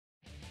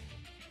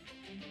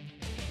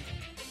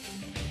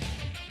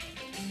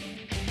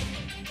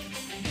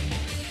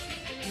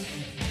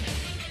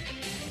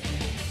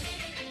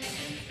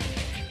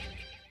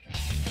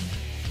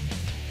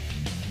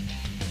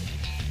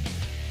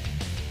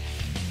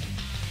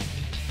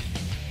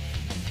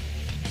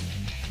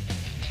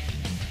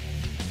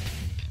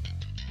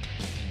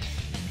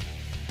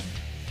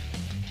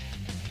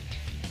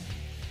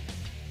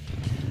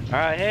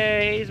Alright,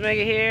 hey, he's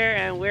Mega here,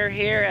 and we're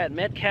here at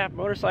Metcalf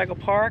Motorcycle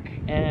Park,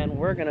 and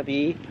we're going to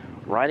be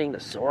riding the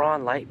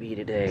Sauron Light Bee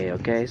today,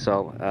 okay?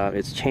 So,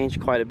 it's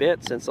changed quite a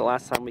bit since the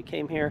last time we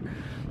came here.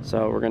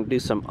 So, we're going to do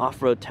some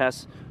off-road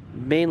tests,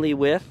 mainly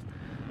with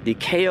the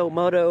KO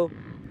Moto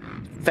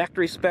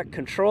Factory Spec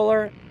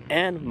controller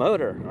and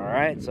motor,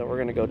 alright? So, we're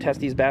going to go test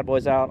these bad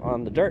boys out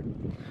on the dirt,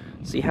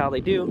 see how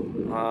they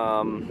do.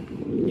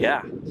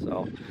 Yeah,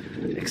 so,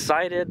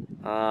 excited.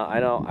 I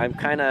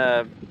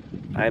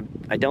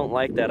don't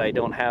like that I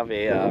don't have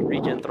a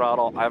regen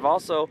throttle. I've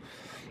also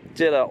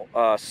did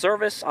a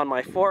service on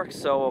my fork,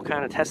 so we're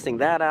kind of testing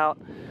that out.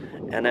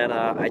 And then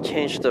I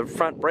changed the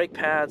front brake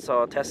pad,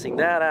 so testing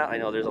that out. I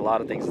know there's a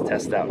lot of things to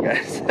test out,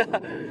 guys.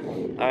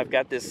 I've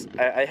got this,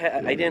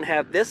 I didn't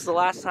have this the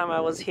last time I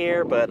was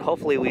here, but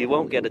hopefully we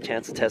won't get a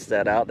chance to test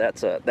that out.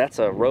 That's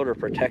a rotor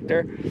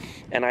protector.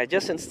 And I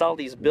just installed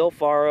these Bill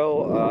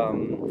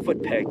Faro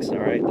foot pegs, all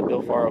right? The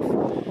Bill Faro,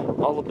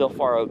 all the Bill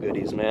Faro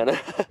goodies, man.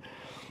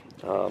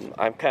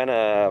 I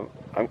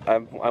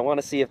want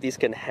to see if these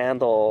can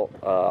handle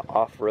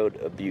off-road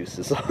abuse,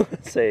 is all I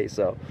say.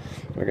 So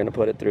we're gonna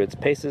put it through its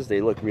paces. They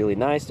look really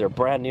nice. They're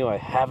brand new. I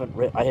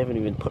haven't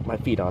even put my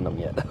feet on them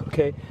yet.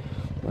 Okay,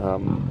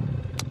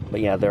 but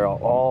yeah, they're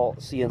all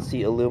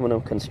CNC aluminum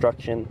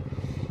construction.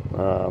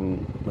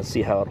 Let's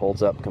see how it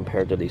holds up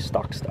compared to the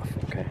stock stuff.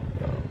 Okay.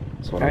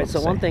 All right. So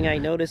one thing I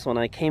noticed when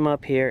I came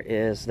up here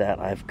is that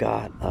I've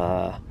got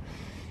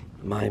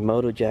my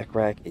Moto Jack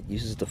rack, it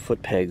uses the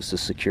foot pegs to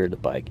secure the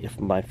bike. If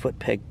my foot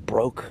peg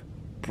broke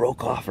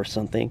off or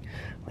something,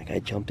 like I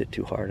jumped it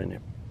too hard and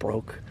it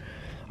broke,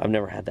 I've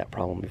never had that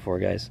problem before,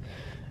 guys.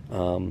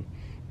 I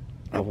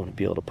wouldn't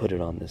be able to put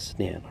it on this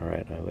stand, all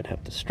right? I would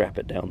have to strap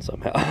it down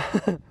somehow,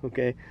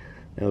 okay?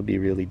 That would be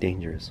really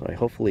dangerous. So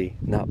hopefully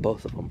not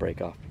both of them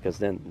break off, because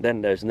then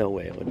there's no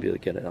way I would be able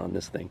to get it on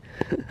this thing.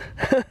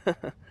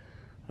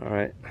 All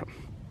right,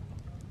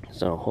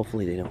 so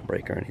hopefully they don't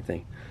break or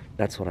anything.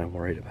 That's what I'm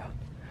worried about.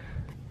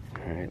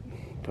 Alright,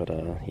 but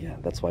yeah,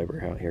 that's why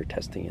we're out here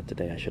testing it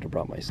today. I should have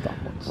brought my stock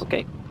ones.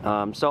 Okay,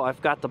 so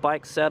I've got the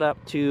bike set up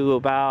to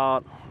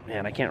about,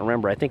 man, I can't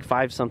remember, I think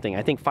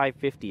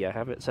 550. I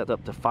have it set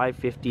up to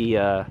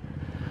 550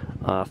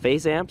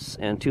 phase amps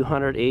and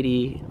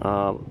 280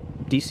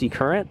 DC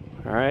current.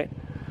 Alright,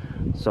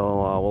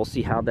 so we'll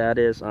see how that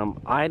is.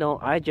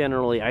 I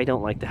generally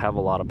don't like to have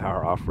a lot of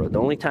power off-road. The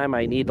only time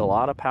I need a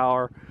lot of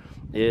power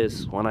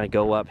is when I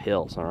go up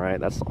hills, all right?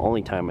 That's the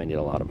only time I need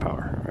a lot of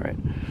power, all right?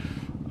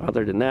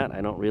 Other than that,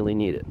 I don't really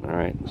need it, all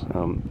right?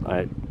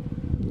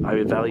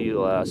 I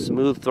value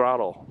smooth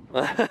throttle,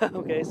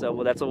 okay?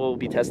 So that's what we'll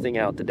be testing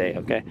out today,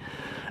 okay?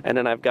 And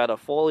then I've got a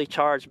fully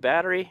charged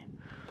battery,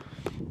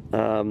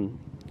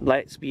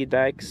 Light Speed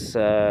Bikes,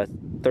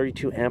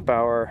 32 amp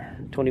hour,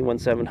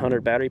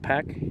 21700 battery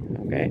pack,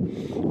 okay?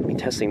 I'll be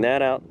testing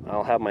that out.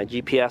 I'll have my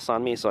GPS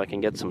on me so I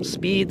can get some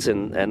speeds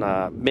and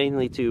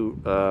mainly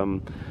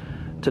to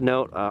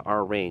note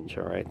our range,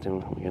 all right?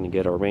 And we're gonna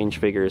get our range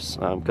figures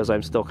because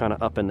I'm still kind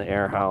of up in the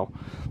air how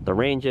the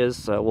range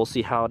is. We'll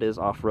see how it is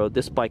off-road.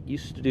 This bike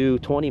used to do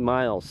 20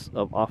 miles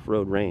of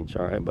off-road range,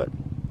 all right? But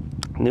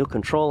new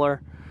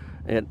controller,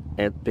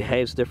 it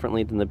behaves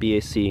differently than the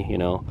BAC, you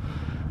know,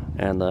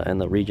 and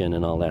the regen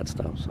and all that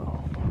stuff.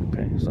 So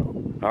okay, so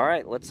all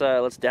right, let's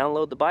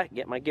download the bike,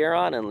 get my gear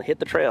on, and hit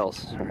the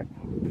trails. All right.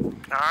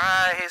 All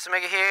right, here's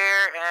Mega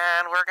here,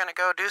 and we're gonna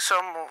go do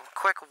some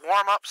quick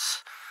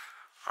warm-ups.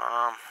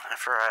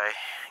 After I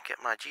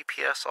get my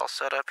GPS all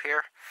set up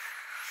here.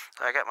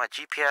 I got my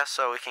GPS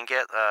so we can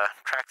get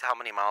track to how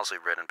many miles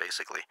we've ridden,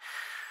 basically.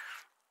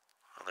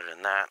 Other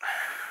than that,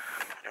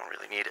 I don't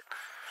really need it.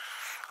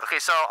 Okay,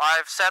 so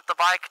I've set the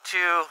bike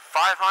to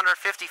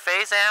 550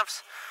 phase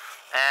amps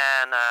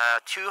and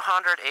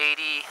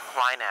 280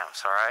 line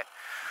amps, alright?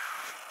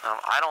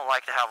 I don't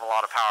like to have a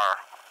lot of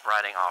power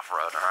riding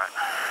off-road, alright?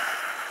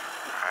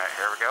 Alright,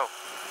 here we go.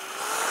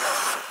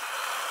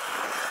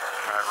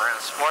 Alright, we're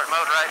in sport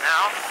mode right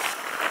now.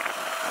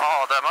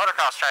 Oh, the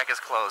motocross track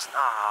is closed.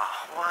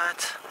 Oh, what?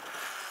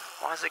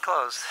 Why is it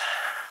closed?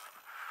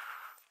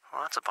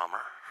 Well, that's a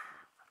bummer.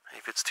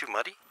 Maybe it's too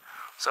muddy.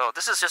 So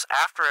this is just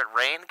after it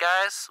rained,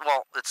 guys.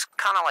 Well, it's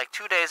kind of like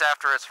 2 days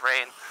after it's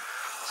rained.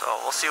 So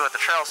we'll see what the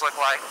trails look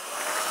like.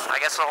 I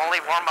guess the only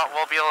warm-up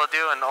we'll be able to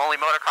do and the only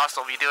motocross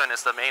we'll be doing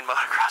is the main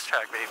motocross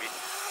track, baby.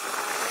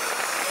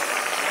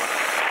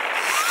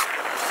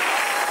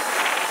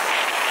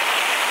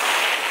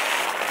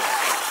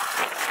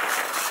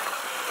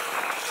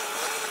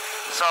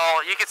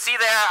 So you can see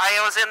there, I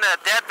was in the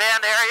dead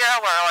band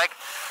area where like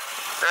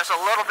there's a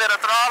little bit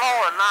of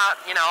throttle and not,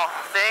 you know,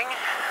 thing.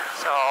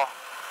 So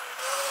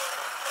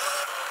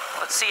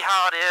let's see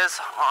how it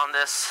is on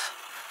this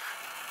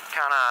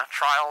kind of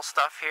trial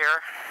stuff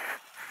here.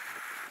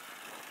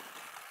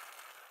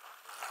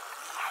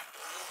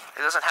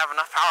 It doesn't have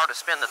enough power to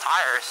spin the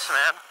tires,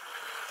 man.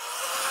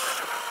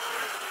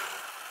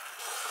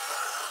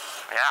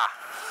 Yeah,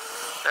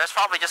 there's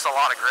probably just a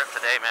lot of grip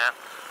today, man.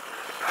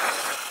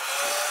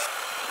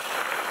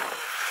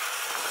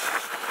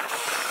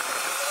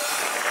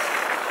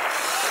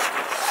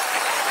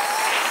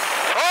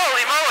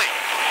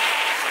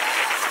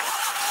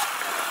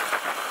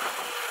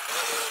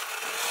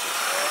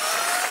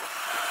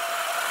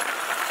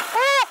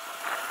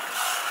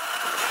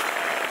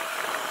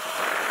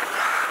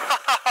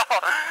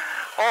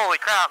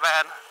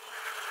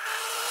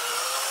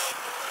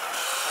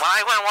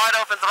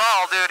 open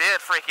throttle, dude, it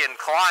freaking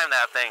climbed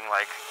that thing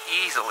like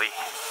easily.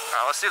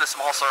 All right, let's do the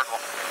small circle.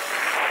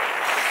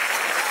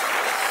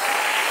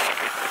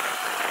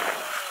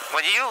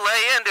 When you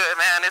lay into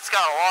it, man, it's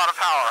got a lot of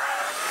power.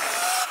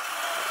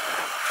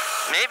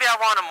 Maybe I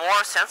want a more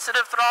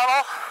sensitive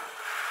throttle.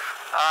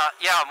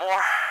 Yeah,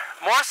 more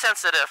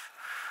sensitive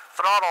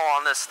throttle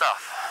on this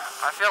stuff.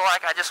 I feel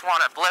like I just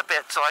want to blip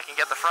it so I can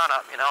get the front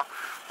up, you know,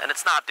 and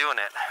it's not doing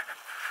it.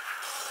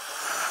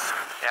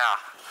 Yeah.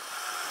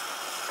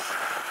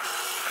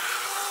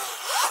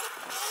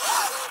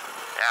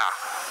 Yeah.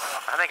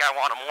 I think I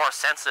want a more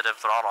sensitive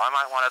throttle. I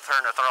might want to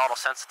turn the throttle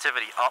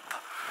sensitivity up.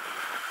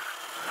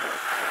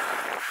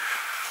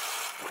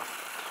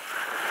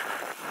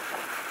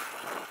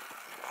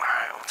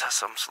 Alright, we'll test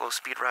some slow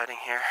speed riding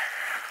here.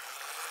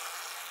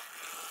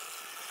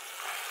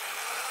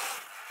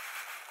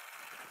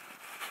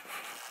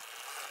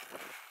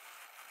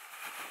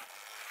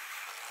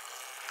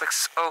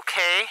 Looks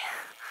okay.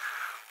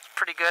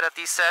 Pretty good at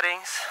these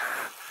settings.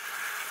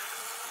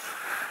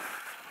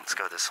 Let's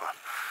go this one.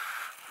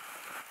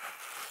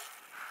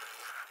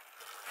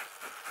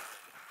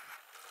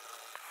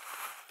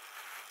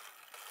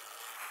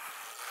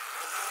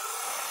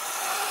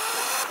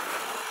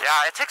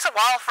 Yeah, it takes a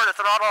while for the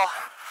throttle.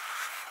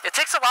 It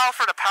takes a while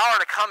for the power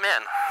to come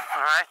in.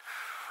 All right.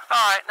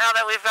 All right. Now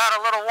that we've got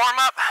a little warm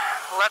up,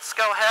 let's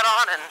go head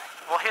on and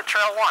we'll hit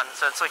trail 1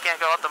 since we can't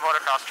go up the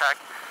motocross track.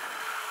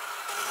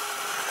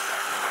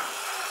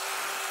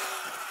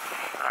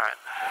 Alright.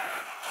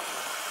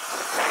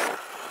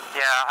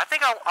 Yeah, I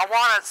think I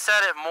want to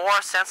set it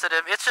more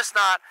sensitive. It's just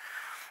not,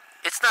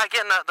 it's not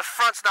getting, the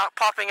front's not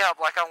popping up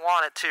like I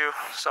want it to.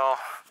 So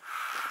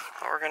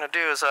what we're going to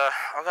do is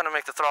I'm going to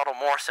make the throttle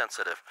more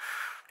sensitive.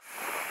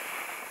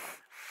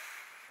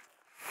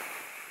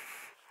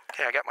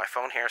 Okay, I got my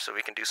phone here so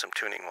we can do some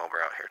tuning while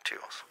we're out here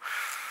too.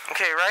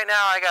 Okay, right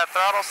now I got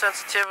throttle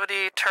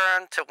sensitivity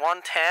turned to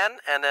 110,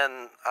 and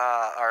then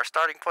our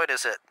starting point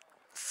is at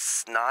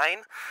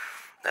 9.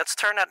 Let's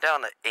turn that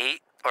down to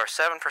 8 or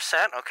 7%.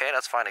 Okay,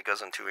 that's fine. It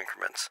goes in 2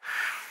 increments.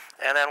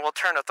 And then we'll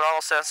turn the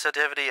throttle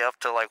sensitivity up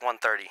to like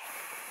 130.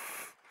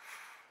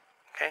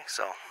 Okay,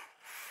 so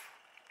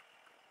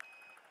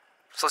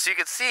as you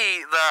can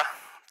see,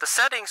 the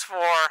settings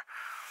for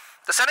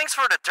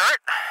the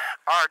dirt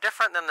are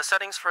different than the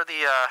settings for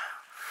the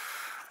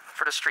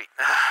street.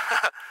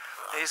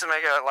 These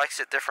Omega likes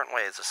it different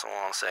ways. That's all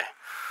I want to say.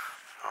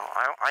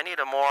 Oh, I need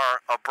a more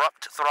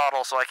abrupt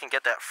throttle so I can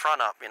get that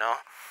front up, you know,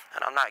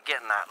 and I'm not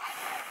getting that.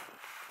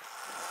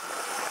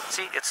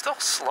 See, it's still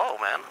slow,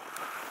 man.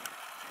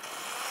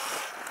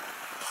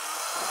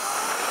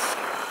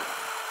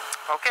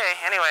 Okay,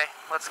 anyway,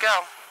 let's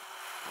go.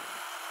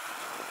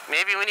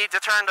 Maybe we need to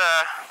turn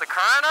the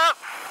current up.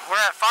 We're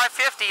at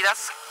 550.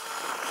 That's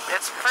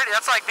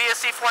like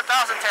BSC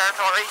 4000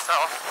 territory. So,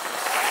 all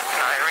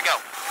right, here we go.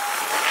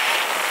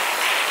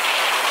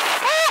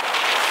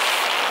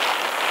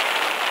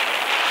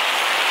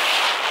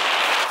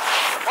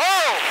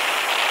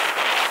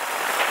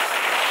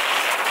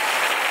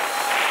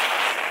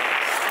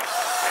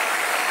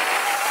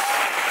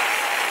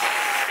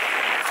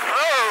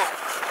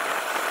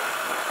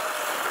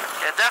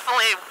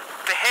 Definitely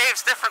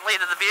behaves differently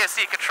to the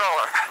VSC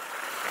controller.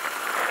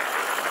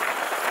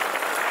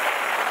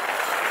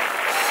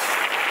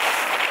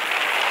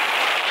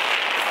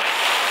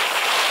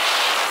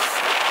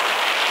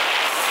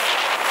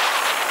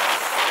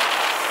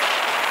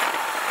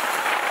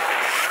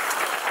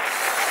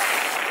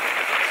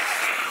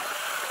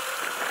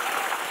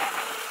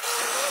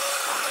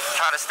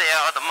 Try to stay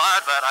out of the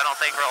mud, but I don't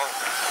think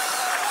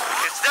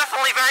it's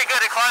definitely very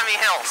good at climbing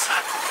hills.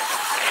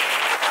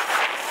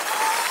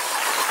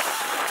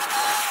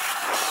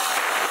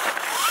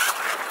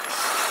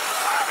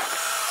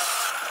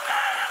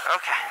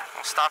 Okay,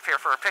 we'll stop here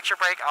for a picture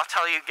break. I'll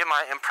tell you, give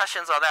my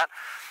impressions on that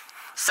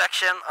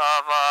section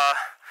of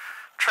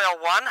Trail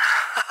 1.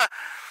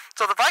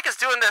 So the bike is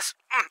doing this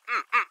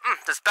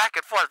this back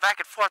and forth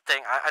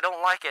thing. I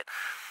don't like it.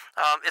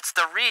 It's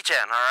the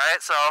regen, all right?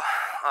 So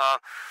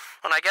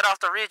when I get off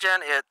the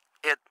regen,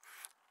 it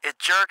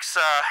jerks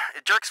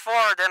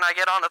forward, then I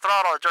get on the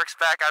throttle, it jerks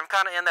back. I'm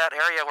kind of in that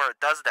area where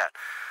it does that.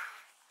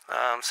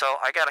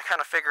 So I got to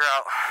kind of figure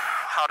out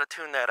how to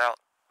tune that out.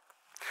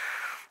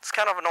 It's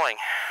kind of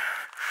annoying.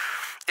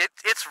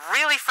 It's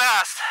really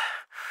fast.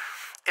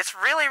 It's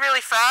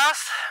really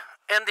fast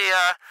in the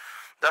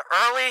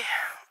early,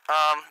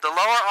 the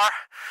lower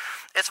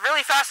it's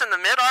really fast in the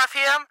mid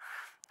RPM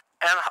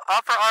and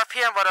upper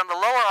RPM, but on the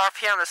lower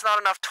RPM, it's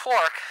not enough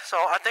torque. So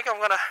I think I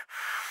want to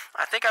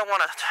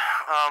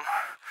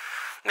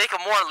make a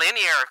more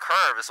linear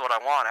curve is what I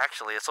want.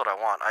 Actually, it's what I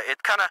want.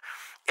 It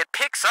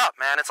picks up,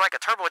 man. It's like a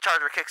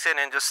turbocharger kicks in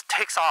and just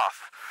takes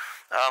off.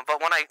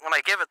 But when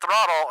I give it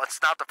throttle, it's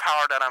not the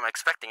power that I'm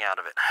expecting out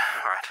of it.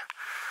 All right.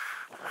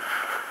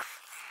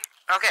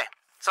 Okay,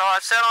 so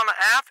I've set on the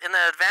app in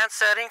the advanced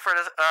setting for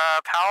the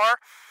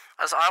power,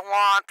 as I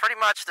want pretty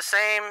much the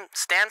same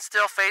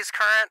standstill phase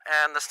current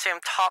and the same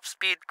top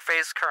speed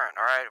phase current.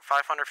 All right,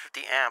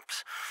 550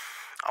 amps.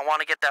 I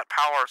want to get that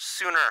power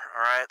sooner,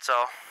 all right?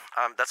 So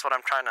that's what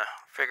I'm trying to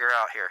figure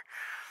out here.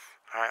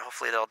 All right,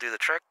 hopefully they'll do the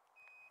trick.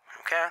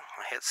 Okay,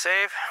 I hit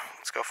save.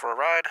 Let's go for a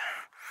ride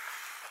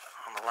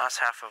on the last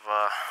half of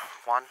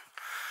one.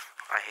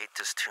 I hate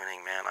this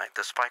tuning, man.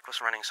 The Spike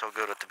was running so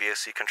good with the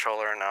BSC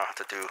controller, and now I have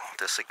to do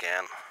this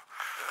again.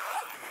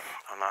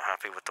 I'm not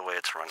happy with the way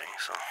it's running,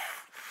 so.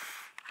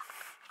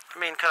 I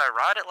mean, could I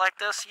ride it like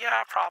this?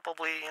 Yeah,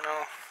 probably, you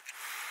know.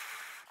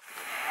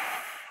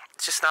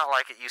 It's just not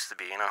like it used to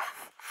be, you know.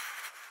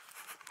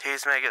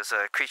 Hayes Mega's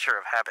a creature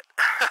of habit.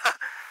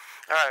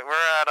 Alright,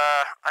 we're at,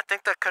 I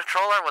think the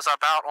controller was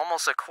about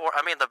almost a quarter,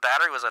 I mean, the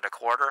battery was at a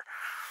quarter.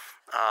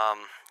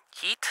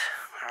 Heat,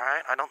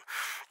 alright,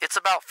 it's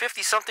about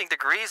 50-something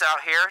degrees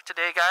out here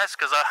today, guys,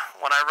 because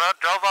when I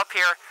drove up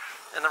here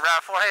in the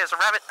RAV4, hey, there's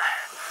a rabbit,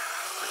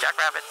 a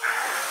jackrabbit.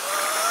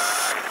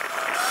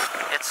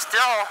 It's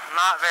still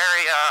not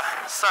very,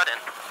 sudden,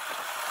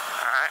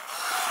 alright.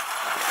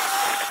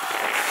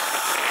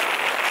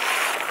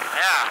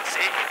 Yeah,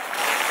 see,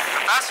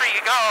 the faster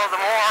you go,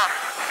 the more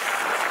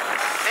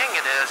thing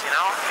it is, you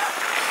know.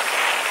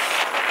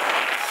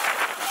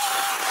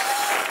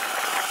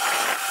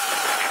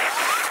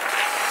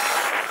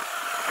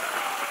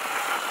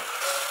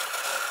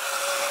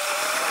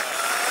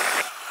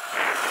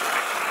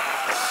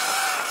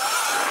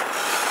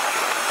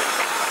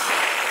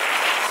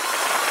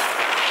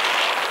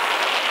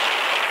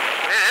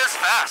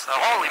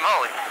 Holy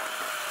moly.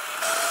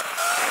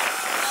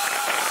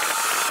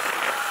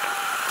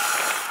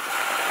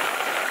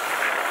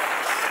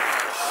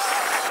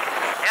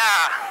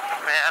 Yeah,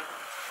 man.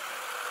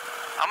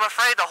 I'm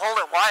afraid to hold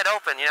it wide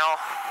open, you know.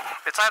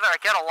 It's either I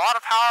get a lot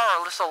of power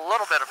or just a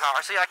little bit of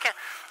power. See, I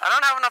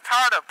don't have enough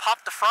power to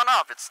pop the front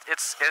up. It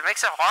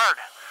makes it hard.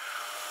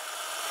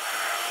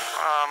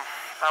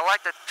 I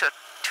like the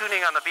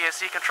tuning on the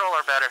BSC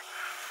controller better.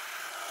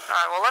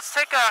 Alright, well, let's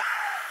take a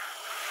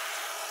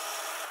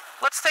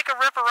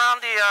rip around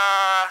the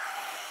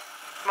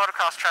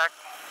motocross track.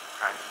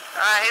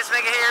 Alright, Hayes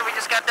Mega here. We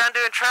just got done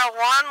doing trail 1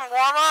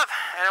 warm up,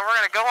 and we're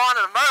gonna go on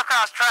to the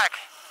motocross track.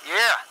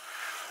 Yeah,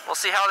 we'll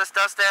see how this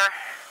does there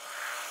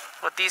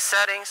with these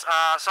settings.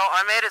 So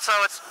I made it so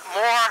it's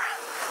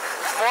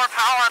more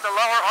power at the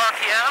lower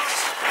RPMs.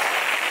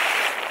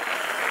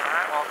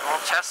 Alright, well,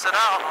 we'll test it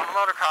out on the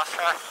motocross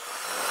track.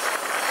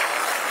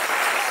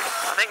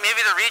 I think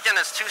maybe the region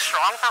is too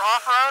strong for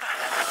off-road.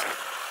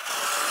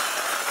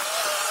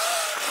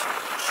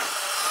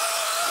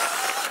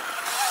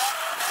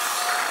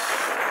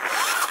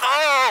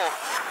 Oh!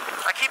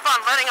 I keep on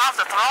letting off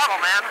the throttle,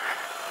 man.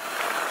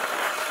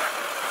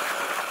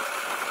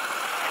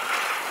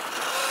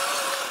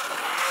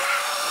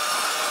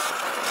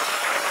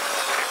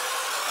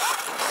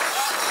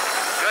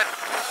 Good.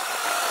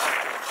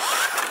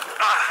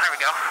 There we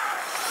go.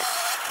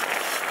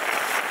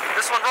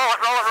 This one, roll it,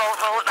 roll it, roll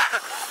it, roll it.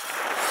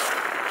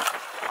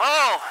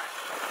 Oh!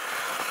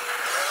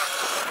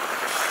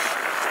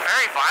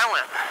 Very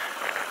violent.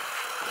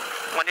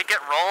 When you get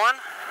rolling.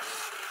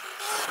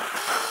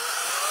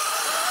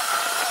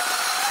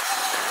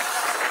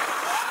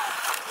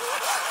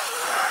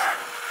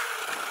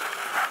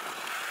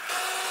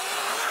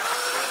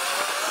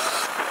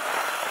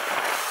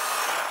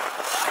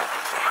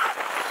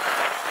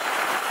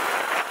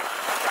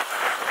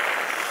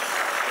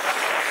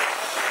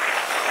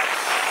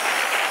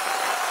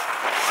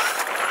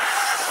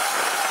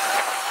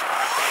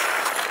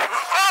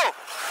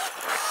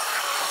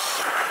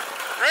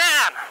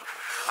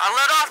 I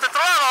let off the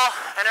throttle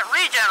and it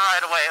regen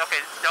right away.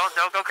 Okay,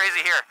 don't go crazy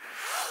here.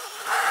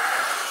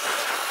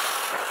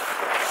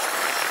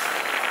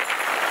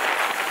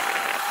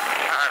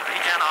 Alright,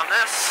 regen on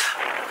this.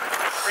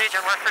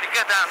 Regen worked pretty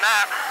good down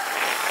that.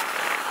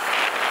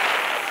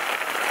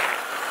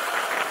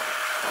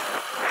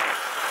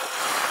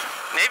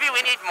 Maybe we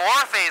need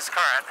more phase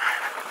current,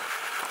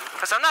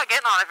 because I'm not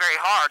getting on it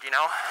very hard, you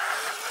know.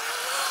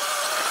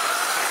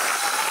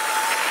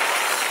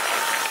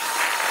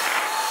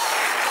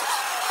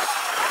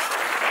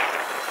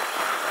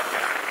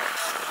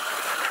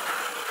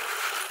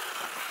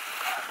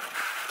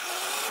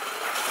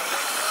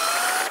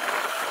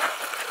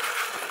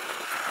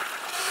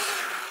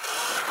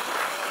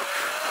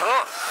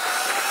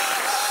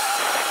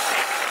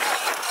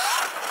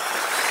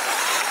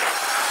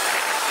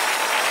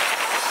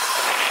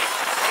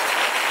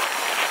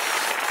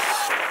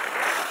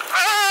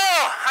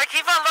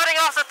 Keep on letting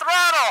off the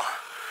throttle.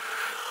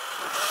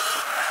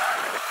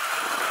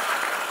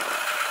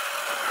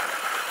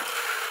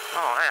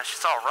 Oh man,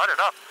 she's all rutted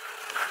up.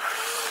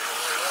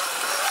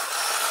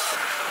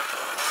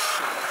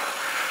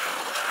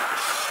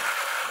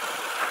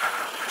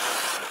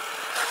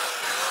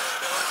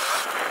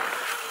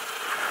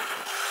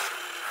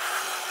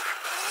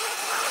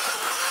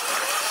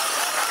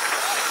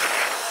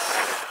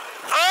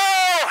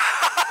 Oh!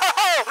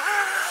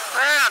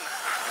 Man!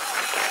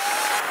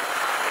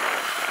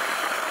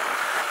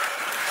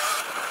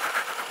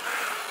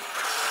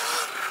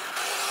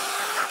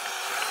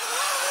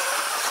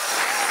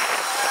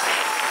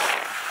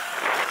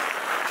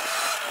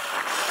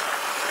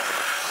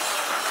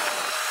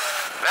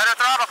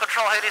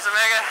 He's a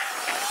mega.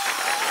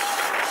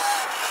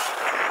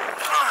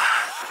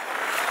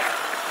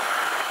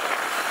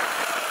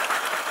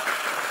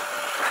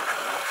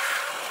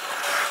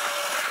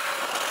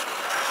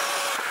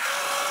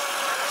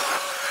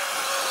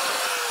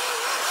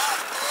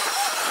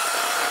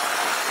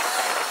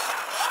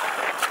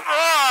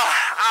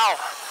 Ow.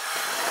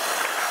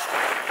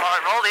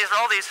 Alright, roll these,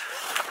 roll these.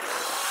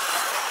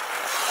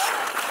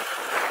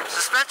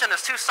 Suspension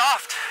is too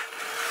soft.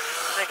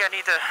 I think I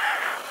need to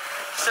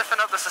stiffen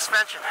up the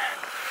suspension.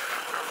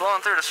 I'm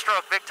blowing through the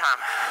stroke big time.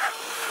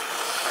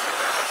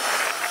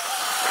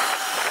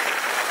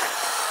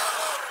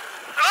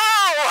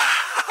 Oh!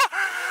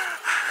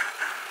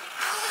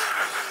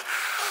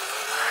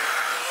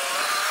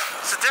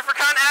 It's a different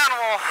kind of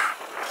animal.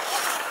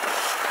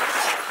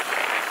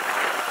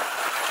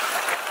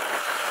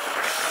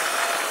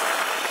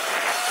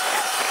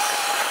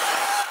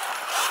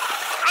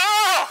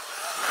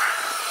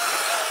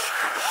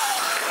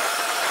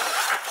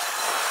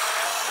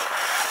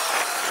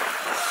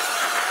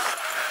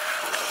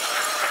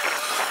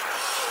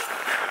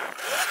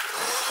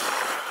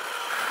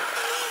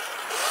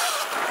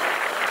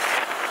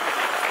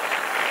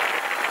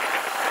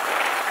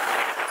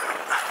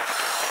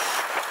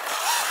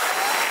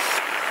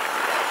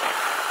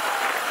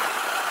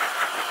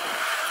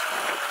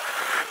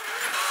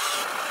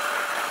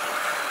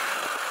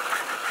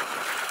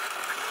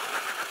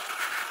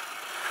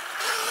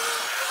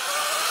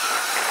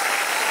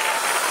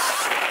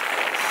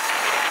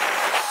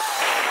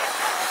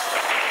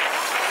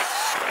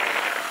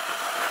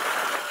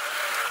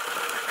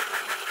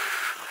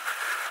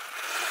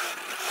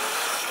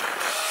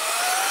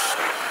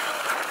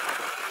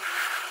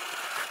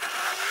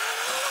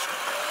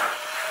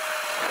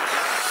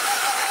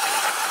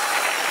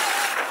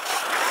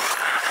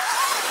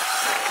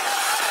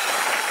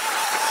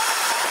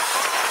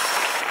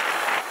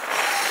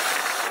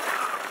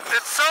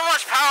 So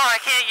much power, I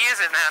can't use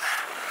it, man.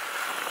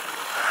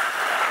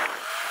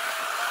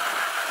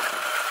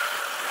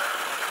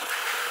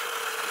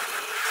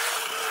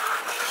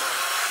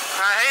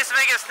 I used to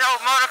make this no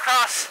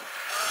motocross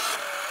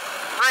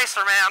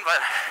racer, man,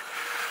 but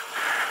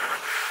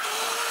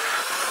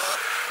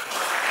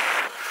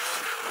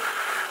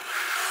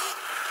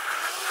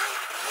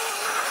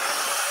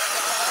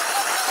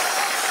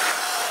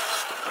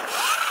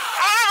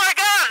oh my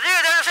god,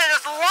 dude, that shit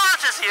just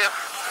launches you.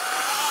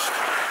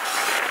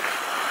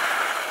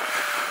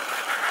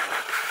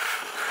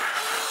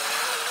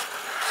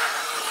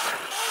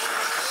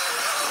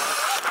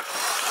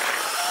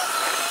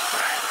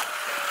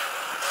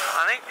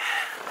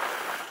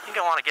 I think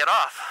I want to get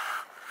off.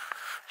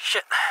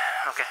 Shit.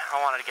 Okay,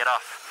 I wanted to get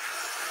off.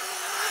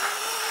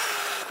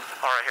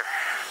 All right, here.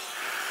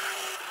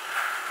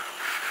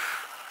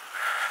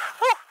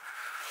 Woo!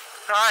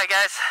 All right,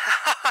 guys.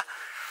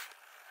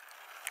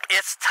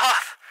 It's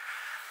tough.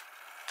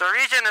 The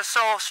regen is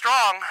so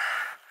strong.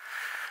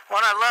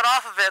 When I let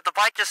off of it, the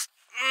bike just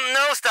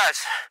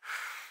nosedives.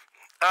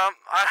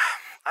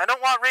 I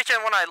don't want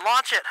regen when I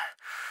launch it.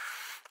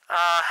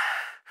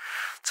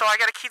 So I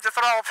got to keep the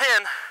throttle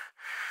pin.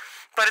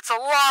 But it's a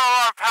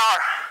lot of power.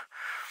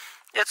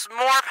 It's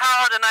more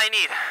power than I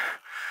need.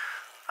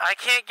 I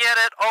can't get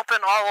it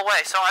open all the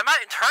way. So I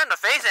might turn the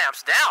phase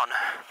amps down.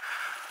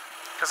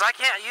 Because I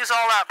can't use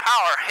all that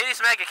power.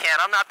 Hades Mega can.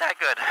 I'm not that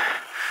good.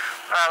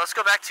 Alright, let's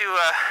go back to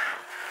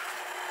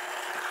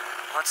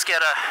let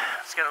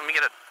me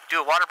do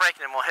a water break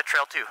and then we'll hit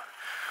trail 2.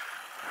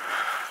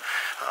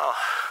 Oh,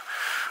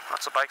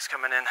 lots of bikes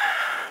coming in.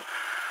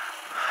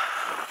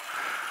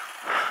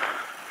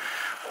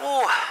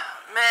 Ooh,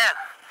 man.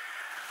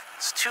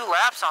 It's 2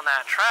 laps on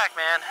that track,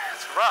 man.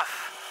 It's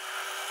rough.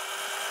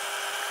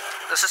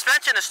 The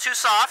suspension is too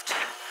soft.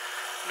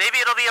 Maybe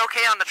it'll be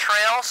okay on the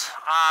trails.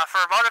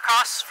 For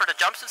motocross, for the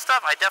jumps and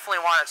stuff, I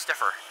definitely want it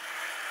stiffer.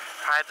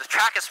 Alright, the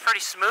track is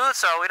pretty smooth,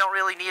 so we don't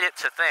really need it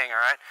to thing,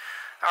 alright?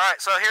 Alright,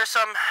 so here's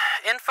some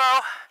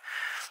info.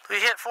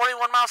 We hit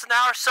 41 miles an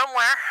hour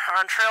somewhere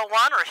on trail 1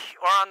 or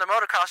on the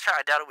motocross track.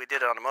 I doubt we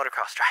did it on the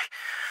motocross track.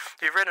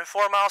 We've ridden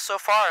 4 miles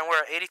so far, and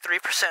we're at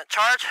 83%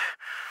 charge.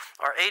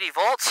 Or 80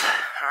 volts,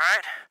 all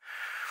right.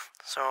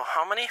 So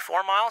how many?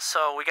 4 miles.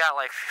 So we got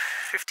like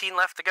 15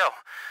 left to go.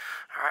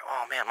 All right.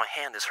 Oh man, my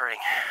hand is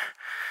hurting.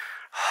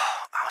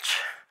 Oh,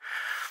 ouch.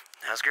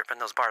 I was gripping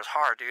those bars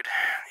hard, dude.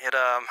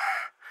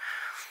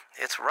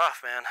 It's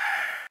rough, man.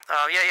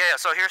 Yeah.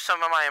 So here's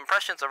some of my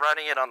impressions of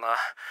riding it on the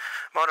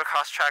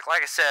motocross track.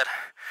 Like I said,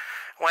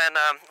 when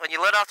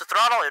you let off the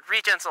throttle, it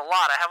regens a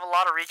lot. I have a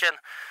lot of regen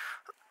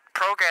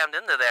programmed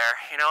into there,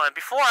 you know, and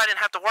before I didn't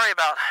have to worry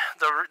about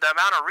the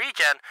amount of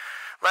regen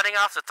letting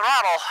off the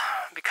throttle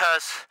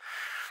because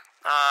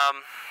oh,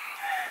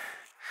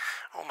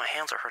 my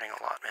hands are hurting a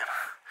lot, man.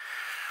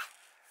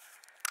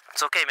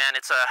 It's okay, man.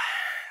 It's a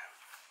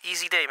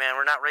easy day, man.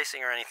 We're not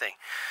racing or anything.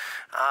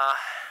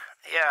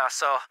 Yeah,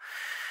 so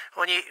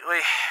when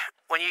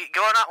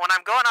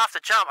I'm going off the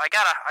jump, I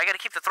gotta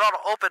keep the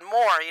throttle open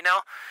more, you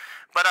know.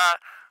 But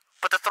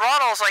But the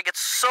throttle is like, it's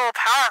so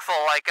powerful.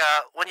 Like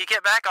when you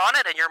get back on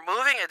it and you're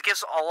moving, it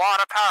gives a lot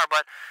of power.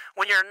 But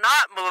when you're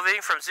not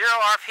moving from 0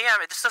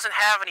 RPM, it just doesn't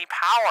have any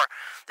power.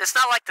 It's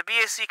not like the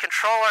BAC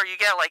controller, you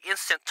get like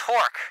instant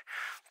torque.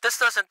 This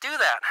doesn't do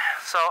that.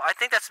 So I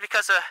think that's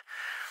because of,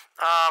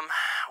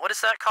 what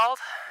is that called?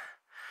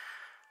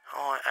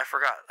 Oh, I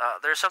forgot.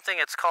 There's something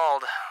it's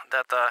called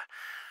that the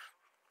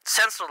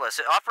sensorless.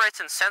 It operates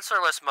in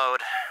sensorless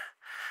mode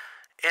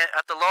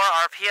at the lower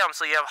RPM,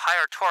 so you have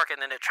higher torque,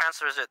 and then it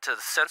transfers it to the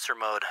sensor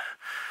mode.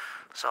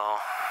 So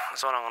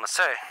that's what I'm going to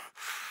say.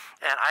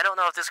 And I don't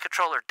know if this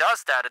controller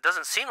does that. It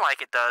doesn't seem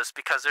like it does,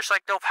 because there's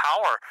like no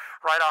power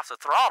right off the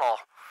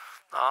throttle.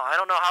 I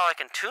don't know how I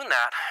can tune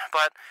that,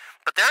 but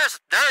there is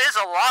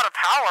a lot of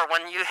power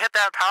when you hit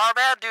that power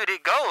band, dude.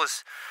 It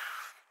goes,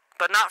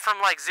 but not from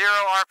like 0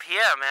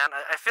 RPM, man.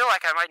 I feel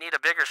like I might need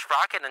a bigger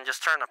sprocket and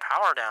just turn the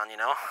power down. You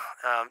know,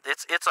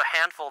 it's a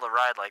handful to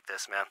ride like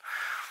this, man.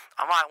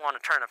 I might want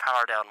to turn the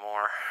power down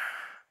more.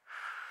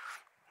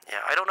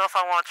 Yeah, I don't know if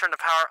I want to turn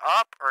the power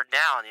up or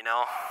down, you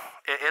know.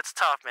 It's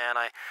tough, man.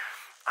 I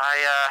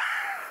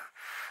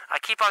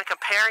keep on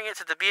comparing it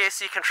to the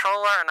BAC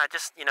controller, and I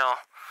just, you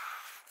know,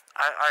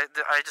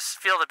 I just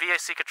feel the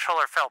BAC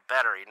controller felt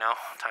better, you know,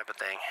 type of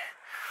thing.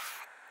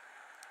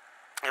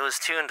 It was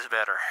tuned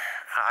better.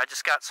 I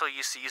just got so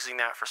used to using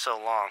that for so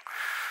long.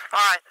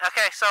 Alright,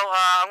 okay, so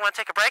I'm going to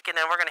take a break, and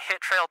then we're going to hit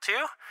Trail 2.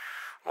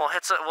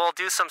 We'll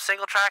do some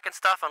single track and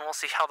stuff, and we'll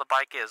see how the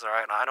bike is,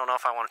 alright? I don't know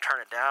if I want to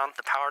turn it down,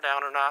 the power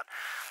down or not.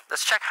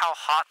 Let's check how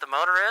hot the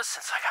motor is,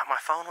 since I got my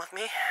phone with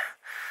me.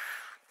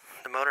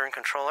 The motor and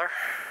controller.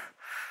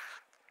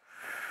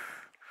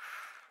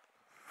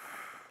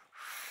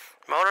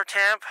 Motor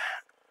temp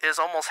is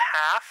almost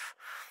half.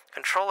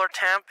 Controller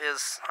temp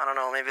is, I don't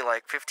know, maybe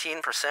like 15%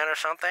 or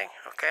something,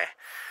 okay?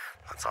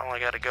 That's all I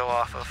got to go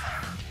off of.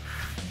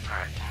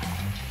 Alright.